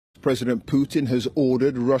President Putin has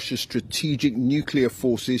ordered Russia's strategic nuclear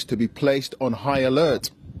forces to be placed on high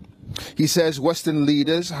alert. He says Western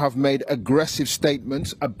leaders have made aggressive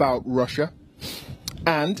statements about Russia,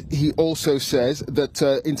 and he also says that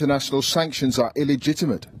international sanctions are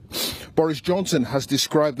illegitimate. Boris Johnson has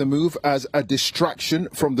described the move as a distraction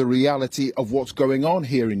from the reality of what's going on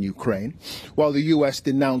here in Ukraine, while the US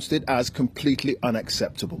denounced it as completely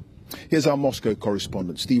unacceptable. Here's our Moscow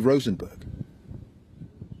correspondent, Steve Rosenberg.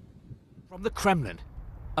 From the Kremlin,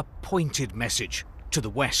 a pointed message to the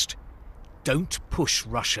West. Don't push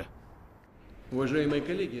Russia.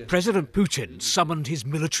 President Putin summoned his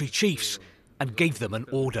military chiefs and gave them an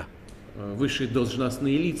order.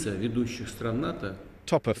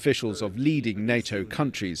 Top officials of leading NATO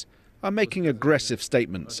countries are making aggressive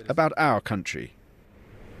statements about our country.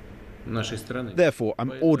 Therefore,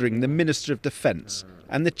 I'm ordering the Minister of Defence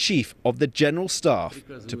and the Chief of the General Staff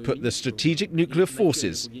to put the strategic nuclear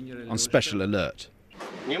forces on special alert.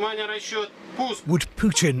 Would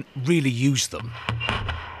Putin really use them?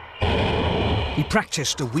 He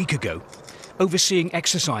practiced a week ago, overseeing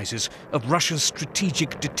exercises of Russia's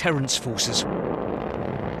strategic deterrence forces.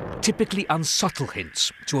 Typically unsubtle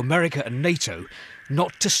hints to America and NATO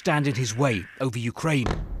not to stand in his way over Ukraine.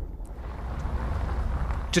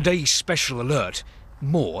 Today's special alert,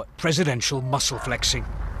 more presidential muscle flexing.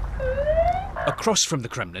 Across from the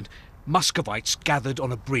Kremlin, Muscovites gathered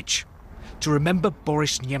on a bridge to remember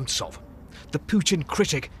Boris Nemtsov, the Putin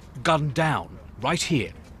critic gunned down right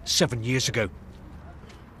here 7 years ago.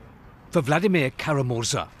 For Vladimir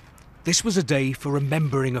Karamurza, this was a day for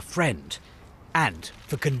remembering a friend and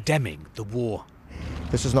for condemning the war.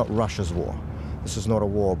 This is not Russia's war. This is not a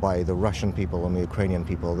war by the Russian people and the Ukrainian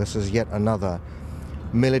people. This is yet another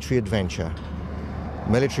military adventure,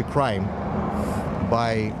 military crime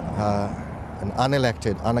by an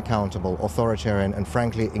unelected, unaccountable, authoritarian and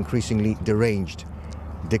frankly increasingly deranged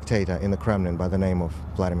dictator in the Kremlin by the name of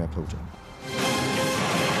Vladimir Putin.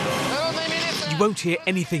 You won't hear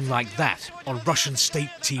anything like that on Russian state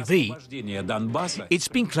TV. It's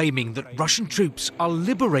been claiming that Russian troops are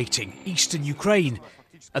liberating eastern Ukraine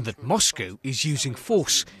and that Moscow is using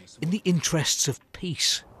force in the interests of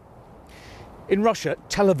peace. In Russia,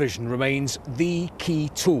 television remains the key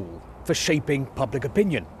tool for shaping public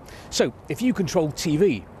opinion. So if you control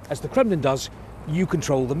TV, as the Kremlin does, you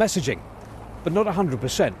control the messaging. But not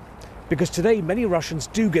 100%, because today many Russians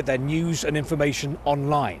do get their news and information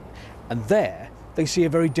online. And there, they see a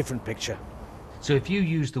very different picture. So if you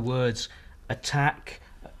use the words attack,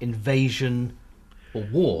 invasion or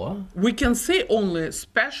war... We can say only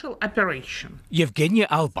special operation. Yevgenia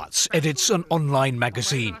Albats edits an online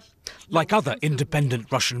magazine. Like other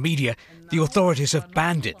independent Russian media, the authorities have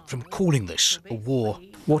banned it from calling this a war.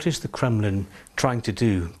 What is the Kremlin trying to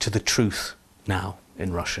do to the truth now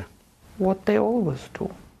in Russia? What they always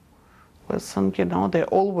do. Listen, they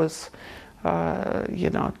always...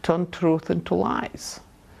 turn truth into lies.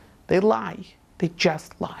 They lie. They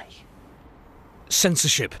just lie.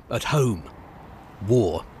 Censorship at home.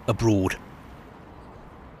 War abroad.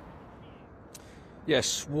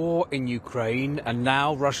 Yes, war in Ukraine, and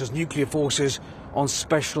now Russia's nuclear forces on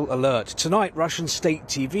special alert. Tonight, Russian state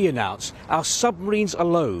TV announced our submarines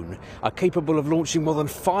alone are capable of launching more than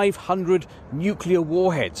 500 nuclear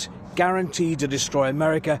warheads, guaranteed to destroy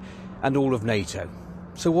America and all of NATO.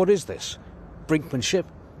 So what is this? Brinkmanship?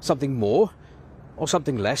 Something more? Or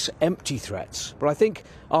something less? Empty threats? But I think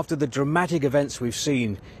after the dramatic events we've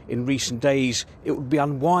seen in recent days, it would be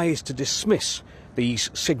unwise to dismiss these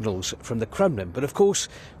signals from the Kremlin. But of course,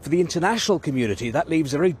 for the international community, that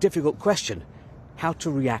leaves a very difficult question: how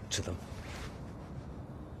to react to them.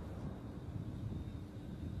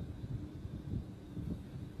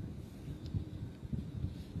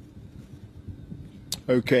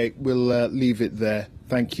 OK, we'll leave it there.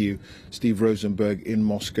 Thank you, Steve Rosenberg in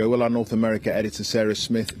Moscow. Well, our North America editor, Sarah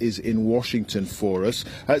Smith, is in Washington for us.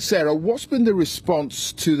 Sarah, what's been the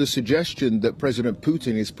response to the suggestion that President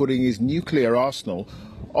Putin is putting his nuclear arsenal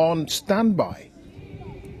on standby?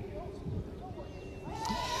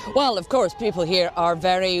 Well, of course, people here are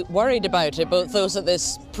very worried about it, both those at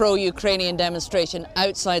this pro-Ukrainian demonstration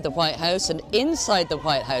outside the White House and inside the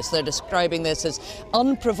White House. They're describing this as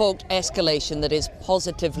unprovoked escalation that is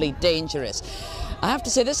positively dangerous. I have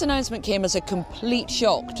to say this announcement came as a complete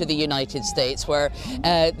shock to the United States, where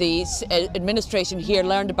the administration here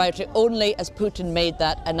learned about it only as Putin made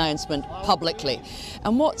that announcement publicly.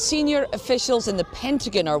 And what senior officials in the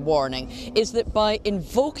Pentagon are warning is that by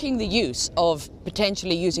invoking the use of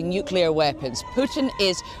potentially using nuclear weapons, Putin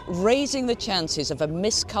is raising the chances of a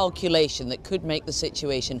miscalculation that could make the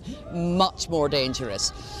situation much more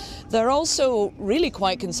dangerous. They're also really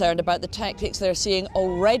quite concerned about the tactics they're seeing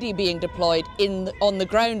already being deployed on the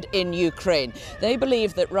ground in Ukraine. They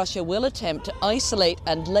believe that Russia will attempt to isolate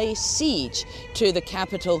and lay siege to the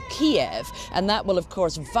capital Kiev, and that will of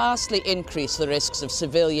course vastly increase the risks of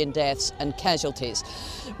civilian deaths and casualties.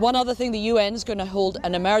 One other thing, the UN is going to hold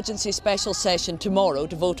an emergency special session tomorrow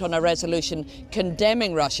to vote on a resolution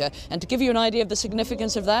condemning Russia, and to give you an idea of the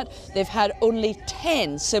significance of that, they've had only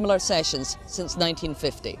 10 similar sessions since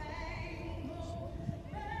 1950.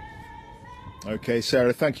 Okay,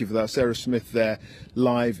 Sarah, thank you for that. Sarah Smith there,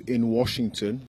 live in Washington.